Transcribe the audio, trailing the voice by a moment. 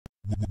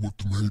what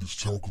them haters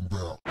talking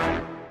about.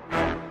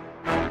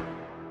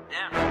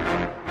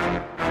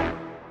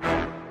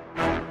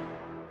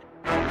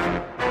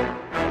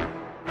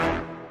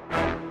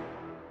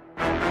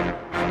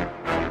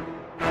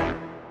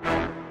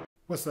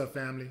 What's up,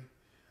 family?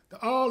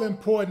 The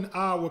all-important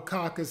Iowa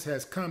caucus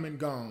has come and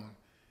gone,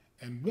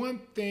 and one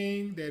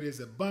thing that is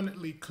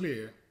abundantly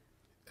clear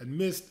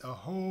amidst a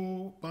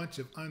whole bunch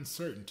of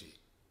uncertainty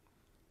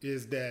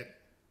is that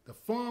the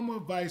former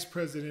Vice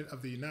President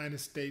of the United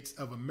States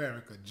of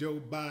America,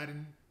 Joe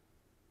Biden,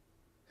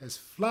 has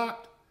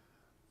flopped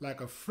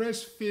like a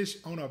fresh fish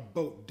on a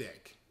boat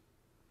deck.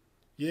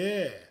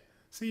 Yeah,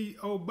 see,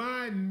 old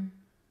Biden,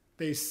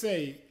 they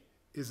say,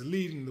 is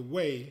leading the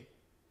way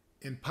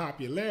in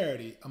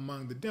popularity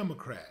among the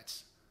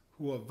Democrats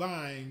who are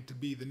vying to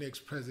be the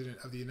next president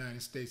of the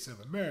United States of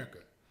America.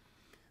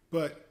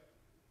 But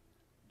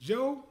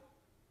Joe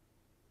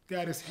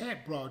got his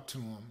hat brought to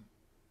him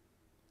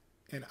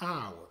in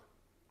Iowa.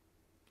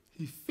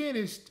 He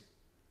finished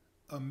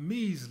a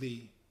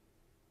measly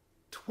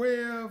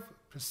 12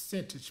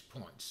 percentage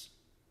points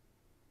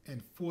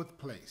in fourth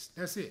place.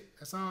 That's it.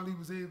 That's all he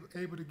was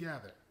able to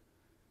gather.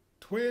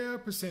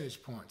 12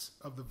 percentage points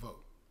of the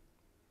vote.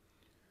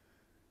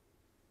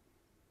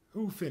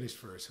 Who finished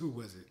first? Who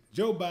was it?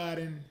 Joe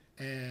Biden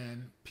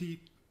and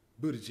Pete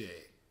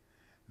Buttigieg.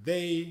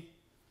 They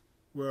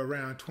were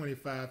around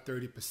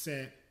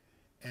 25-30%,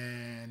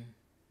 and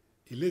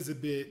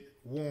Elizabeth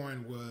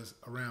Warren was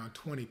around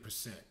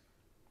 20%.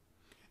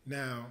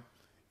 Now,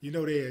 you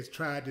know, they had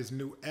tried this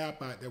new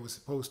app out that was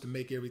supposed to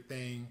make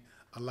everything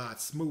a lot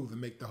smoother,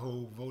 make the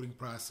whole voting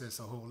process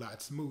a whole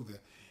lot smoother.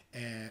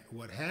 And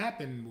what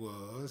happened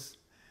was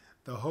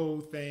the whole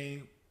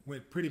thing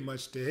went pretty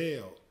much to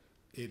hell.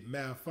 It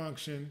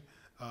malfunctioned.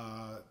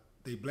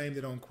 They blamed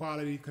it on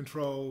quality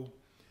control.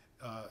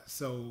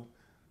 So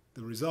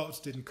the results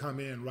didn't come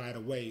in right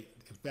away.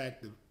 In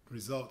fact, the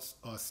results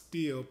are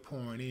still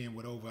pouring in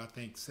with over, I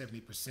think,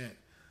 70%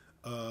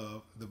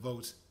 of the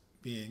votes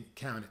being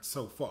counted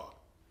so far.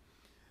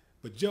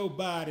 But Joe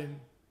Biden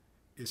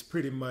is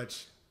pretty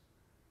much,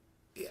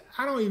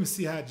 I don't even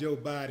see how Joe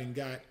Biden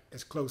got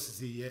as close as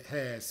he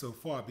has so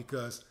far,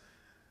 because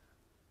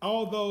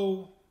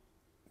although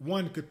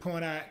one could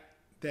point out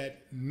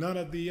that none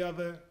of the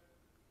other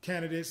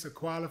candidates are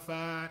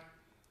qualified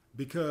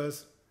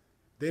because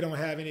they don't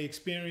have any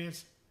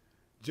experience,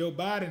 Joe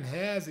Biden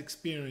has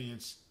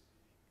experience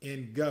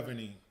in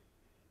governing,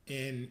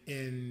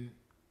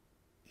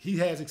 he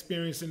has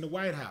experience in the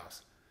White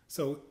House.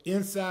 So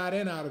inside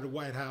and out of the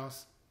White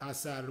House,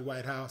 outside of the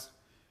White House,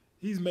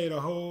 he's made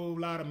a whole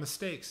lot of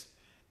mistakes.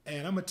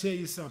 And I'm gonna tell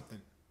you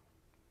something.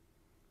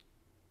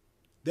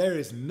 There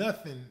is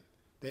nothing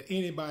that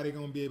anybody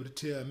gonna be able to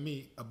tell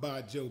me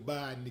about Joe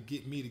Biden to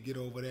get me to get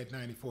over that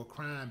 94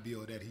 crime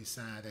bill that he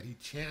signed, that he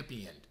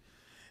championed.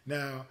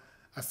 Now,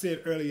 I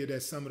said earlier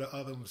that some of the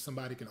other ones,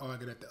 somebody can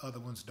argue that the other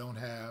ones don't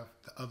have,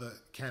 the other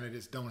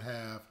candidates don't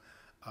have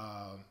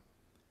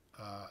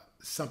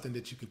something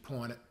that you can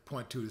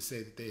point to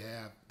say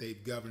that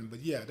they've governed.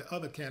 But yeah, the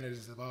other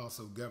candidates have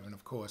also governed,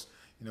 of course.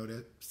 You know,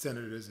 the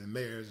senators and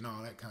mayors and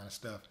all that kind of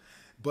stuff.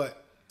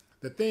 But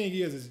the thing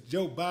is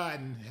Joe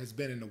Biden has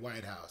been in the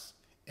White House,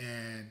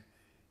 and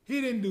he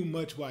didn't do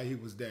much while he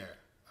was there.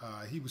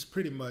 He was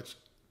pretty much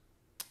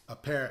a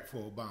parrot for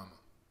Obama.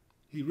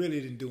 He really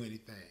didn't do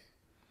anything.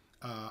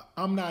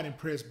 I'm not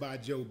impressed by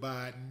Joe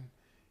Biden.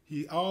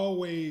 He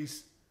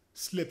always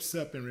slips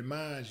up and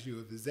reminds you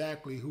of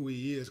exactly who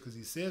he is, because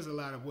he says a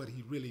lot of what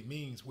he really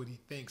means, what he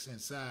thinks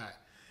inside.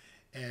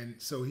 And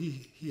so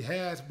he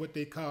has what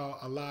they call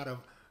a lot of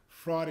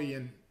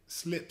Freudian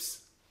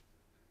slips.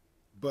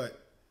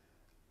 But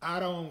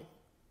I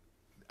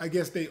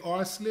guess they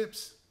are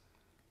slips.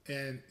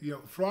 And, you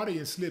know,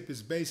 Freudian slip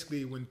is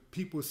basically when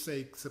people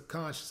say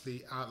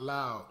subconsciously out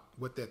loud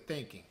what they're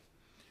thinking.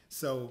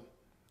 So,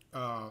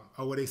 or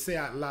what they say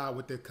out loud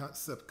what they're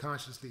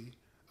subconsciously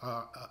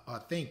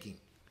are thinking.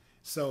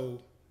 So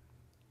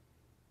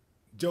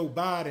Joe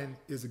Biden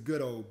is a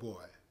good old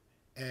boy.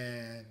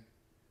 And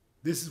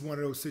this is one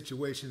of those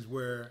situations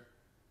where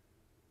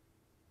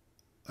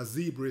a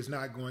zebra is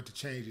not going to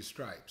change his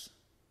stripes.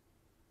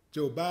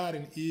 Joe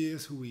Biden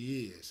is who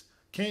he is.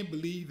 Can't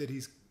believe that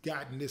he's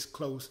gotten this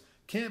close.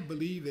 Can't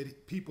believe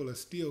that people are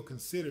still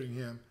considering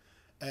him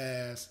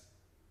as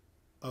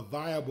a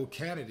viable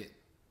candidate.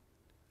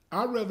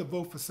 I'd rather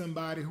vote for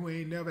somebody who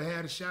ain't never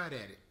had a shot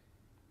at it.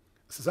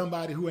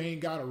 Somebody who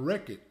ain't got a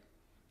record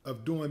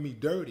of doing me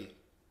dirty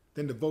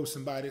than to vote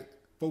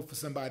for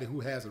somebody who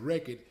has a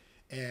record.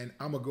 And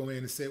I'm going to go in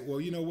and say, well,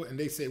 you know what? And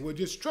they say, well,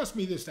 just trust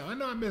me this time. I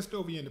know I messed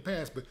over you in the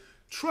past, but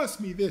trust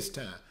me this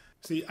time.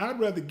 See, I'd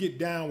rather get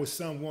down with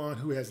someone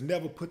who has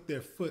never put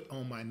their foot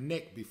on my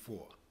neck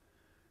before.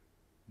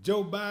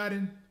 Joe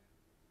Biden,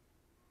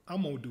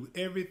 I'm going to do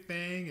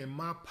everything in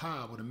my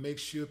power to make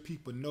sure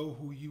people know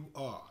who you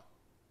are.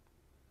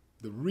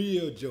 The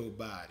real Joe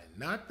Biden,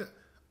 not the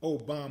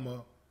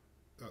Obama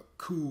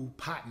cool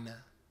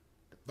partner,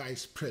 the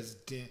vice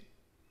president.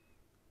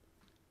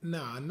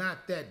 Nah,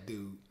 not that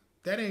dude.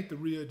 That ain't the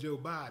real Joe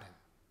Biden.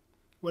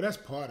 Well, that's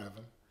part of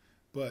him.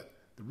 But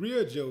the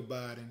real Joe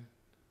Biden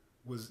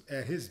was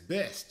at his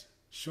best,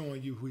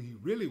 showing you who he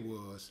really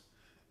was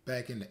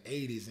back in the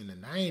 80s and the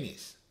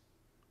 90s.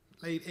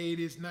 Late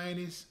 80s,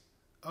 90s.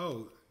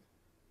 Oh,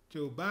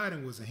 Joe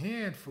Biden was a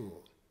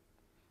handful.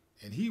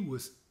 And he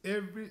was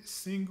every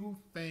single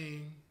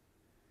thing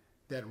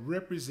that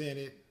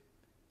represented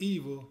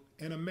evil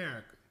in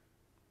America.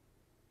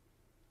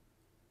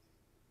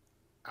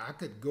 I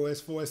could go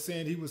as far as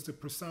saying he was the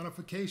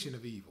personification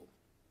of evil.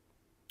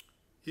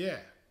 Yeah.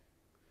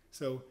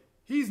 So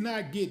he's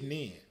not getting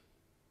in.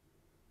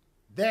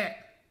 That,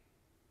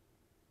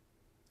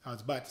 I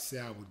was about to say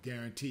I would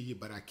guarantee you,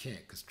 but I can't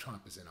because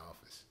Trump is in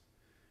office.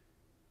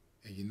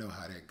 And you know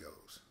how that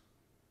goes.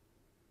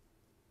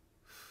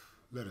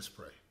 Let us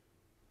pray.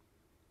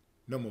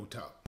 No more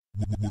talk.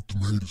 What the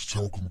haters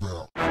talking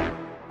about?